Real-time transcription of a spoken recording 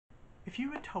If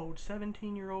you had told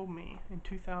 17-year-old me in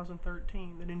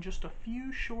 2013 that in just a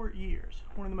few short years,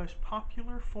 one of the most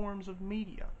popular forms of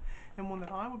media, and one that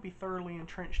I would be thoroughly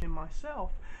entrenched in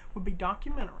myself, would be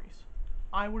documentaries,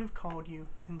 I would have called you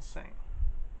insane.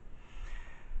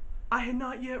 I had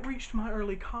not yet reached my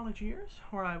early college years,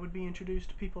 where I would be introduced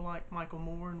to people like Michael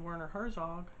Moore and Werner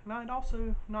Herzog, and I had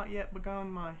also not yet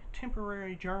begun my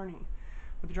temporary journey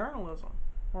with journalism,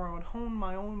 where I would hone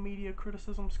my own media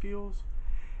criticism skills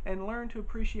and learn to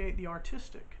appreciate the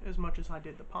artistic as much as I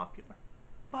did the popular.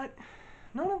 But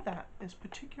none of that is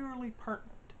particularly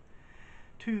pertinent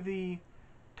to the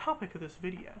topic of this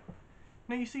video.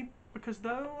 Now you see, because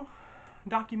though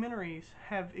documentaries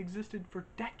have existed for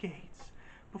decades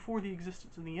before the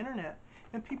existence of the internet,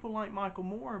 and people like Michael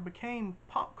Moore became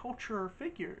pop culture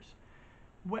figures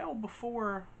well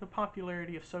before the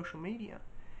popularity of social media,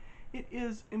 it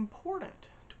is important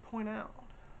to point out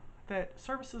that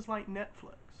services like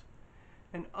Netflix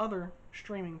and other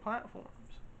streaming platforms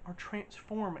are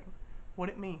transforming what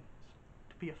it means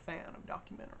to be a fan of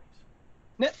documentaries.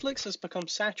 Netflix has become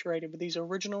saturated with these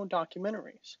original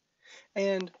documentaries,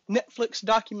 and Netflix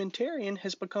documentarian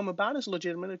has become about as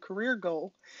legitimate a career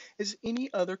goal as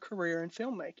any other career in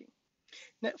filmmaking.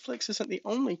 Netflix isn't the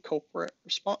only culprit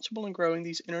responsible in growing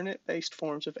these internet-based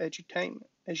forms of edutainment,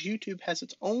 as YouTube has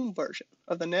its own version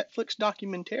of the Netflix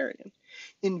documentarian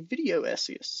in video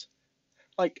essayists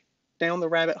like Down the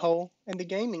Rabbit Hole and The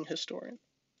Gaming Historian.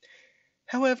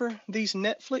 However, these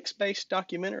Netflix-based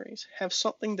documentaries have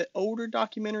something that older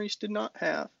documentaries did not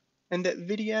have, and that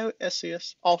video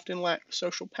essayists often lack the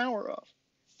social power of: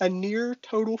 a near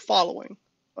total following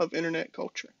of internet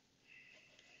culture.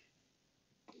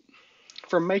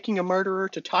 From Making a Murderer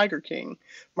to Tiger King,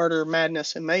 Murder,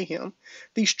 Madness, and Mayhem,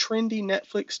 these trendy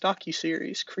Netflix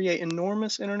docuseries create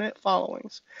enormous internet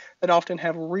followings that often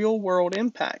have real-world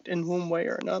impact in one way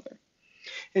or another.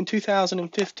 In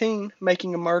 2015,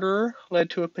 Making a Murderer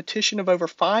led to a petition of over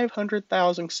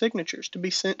 500,000 signatures to be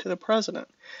sent to the president,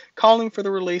 calling for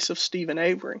the release of Stephen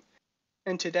Avery.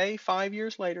 And today, 5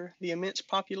 years later, the immense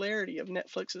popularity of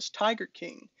Netflix's Tiger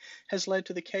King has led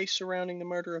to the case surrounding the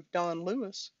murder of Don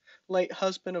Lewis, late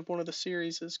husband of one of the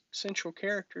series' central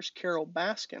characters, Carol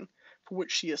Baskin, for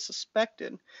which she is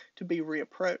suspected to be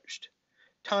reapproached.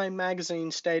 Time magazine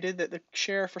stated that the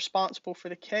sheriff responsible for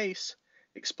the case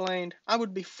explained, "I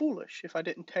would be foolish if I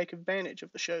didn't take advantage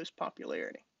of the show's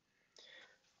popularity."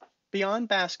 Beyond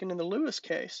Baskin and the Lewis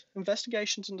case,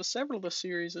 investigations into several of the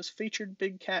series' featured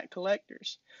big cat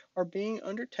collectors are being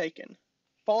undertaken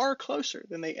far closer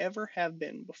than they ever have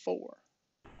been before.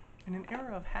 In an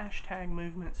era of hashtag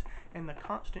movements and the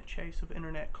constant chase of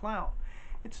internet clout,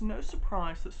 it's no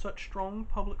surprise that such strong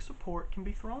public support can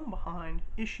be thrown behind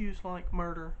issues like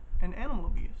murder and animal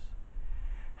abuse.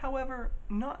 However,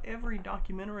 not every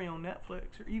documentary on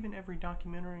Netflix or even every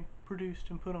documentary produced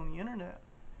and put on the internet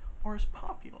are as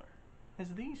popular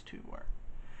as these two were.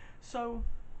 So,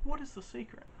 what is the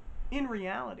secret? In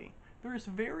reality, there is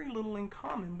very little in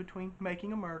common between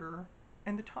Making a Murderer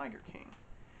and the Tiger King.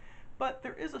 But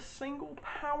there is a single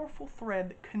powerful thread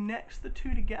that connects the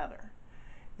two together,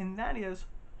 and that is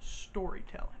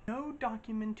storytelling. No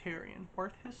documentarian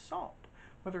worth his salt,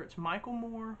 whether it's Michael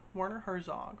Moore, Werner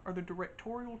Herzog, or the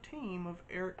directorial team of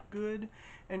Eric Goode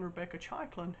and Rebecca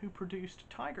Chaiklin who produced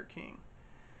Tiger King,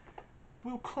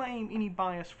 will claim any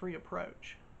bias-free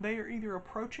approach. They are either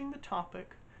approaching the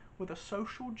topic with a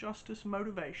social justice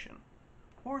motivation,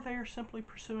 or they are simply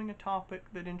pursuing a topic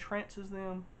that entrances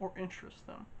them or interests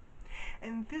them.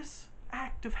 And this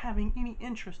act of having any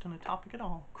interest in a topic at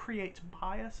all creates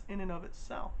bias in and of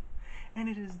itself. And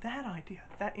it is that idea,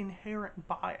 that inherent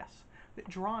bias, that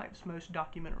drives most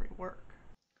documentary work.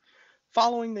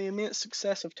 Following the immense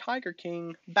success of Tiger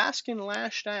King, Baskin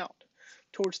lashed out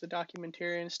towards the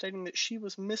documentarian, stating that she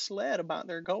was misled about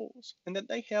their goals and that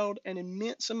they held an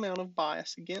immense amount of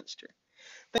bias against her.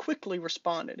 They quickly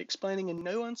responded, explaining in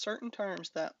no uncertain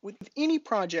terms that with any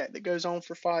project that goes on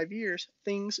for 5 years,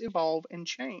 things evolve and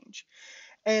change.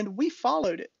 And we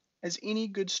followed it, as any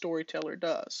good storyteller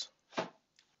does.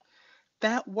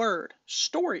 That word,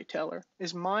 storyteller,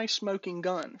 is my smoking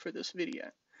gun for this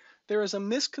video. There is a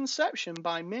misconception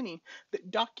by many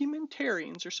that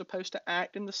documentarians are supposed to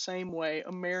act in the same way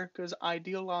America's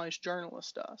idealized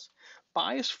journalist does,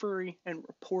 bias-free and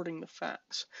reporting the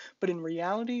facts. But in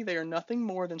reality, they are nothing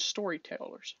more than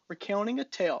storytellers, recounting a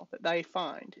tale that they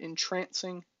find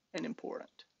entrancing and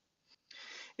important.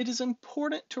 It is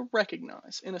important to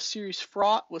recognize in a series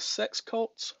fraught with sex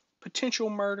cults, potential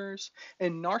murders,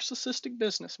 and narcissistic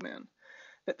businessmen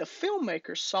that the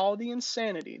filmmakers saw the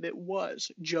insanity that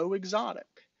was Joe Exotic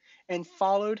and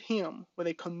followed him with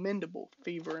a commendable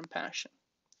fever and passion.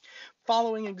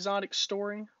 Following Exotic's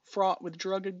story, fraught with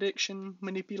drug addiction,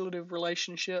 manipulative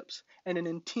relationships, and an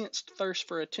intense thirst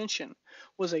for attention,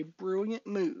 was a brilliant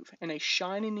move and a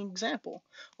shining example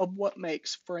of what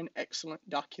makes for an excellent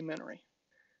documentary.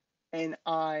 An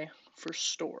eye for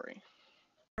story.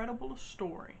 Incredible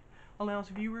story allows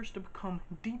viewers to become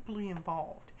deeply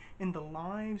involved in the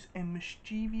lives and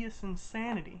mischievous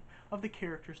insanity of the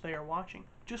characters they are watching,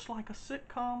 just like a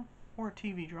sitcom or a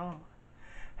TV drama.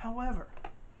 However,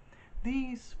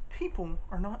 these people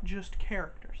are not just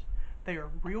characters. They are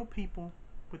real people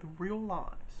with real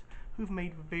lives who've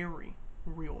made very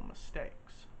real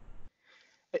mistakes.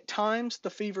 At times,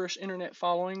 the feverish internet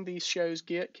following these shows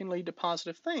get can lead to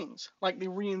positive things, like the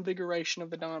reinvigoration of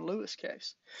the Don Lewis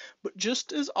case. But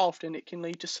just as often, it can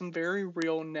lead to some very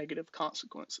real negative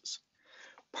consequences.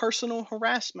 Personal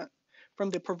harassment from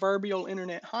the proverbial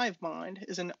internet hive mind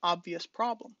is an obvious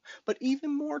problem, but even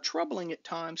more troubling at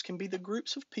times can be the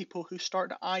groups of people who start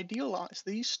to idealize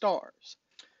these stars.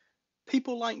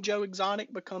 People like Joe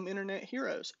Exotic become internet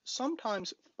heroes,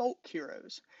 sometimes folk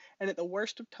heroes, and at the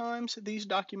worst of times, these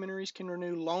documentaries can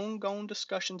renew long gone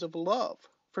discussions of love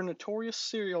for notorious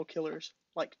serial killers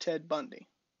like Ted Bundy.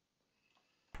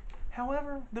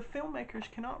 However, the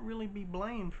filmmakers cannot really be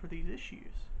blamed for these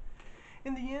issues.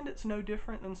 In the end, it's no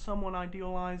different than someone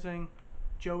idealizing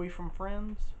Joey from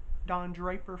Friends, Don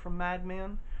Draper from Mad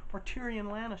Men, or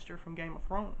Tyrion Lannister from Game of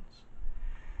Thrones.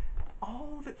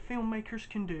 All that filmmakers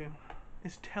can do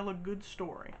is tell a good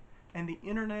story, and the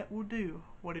internet will do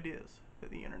what it is that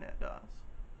the internet does.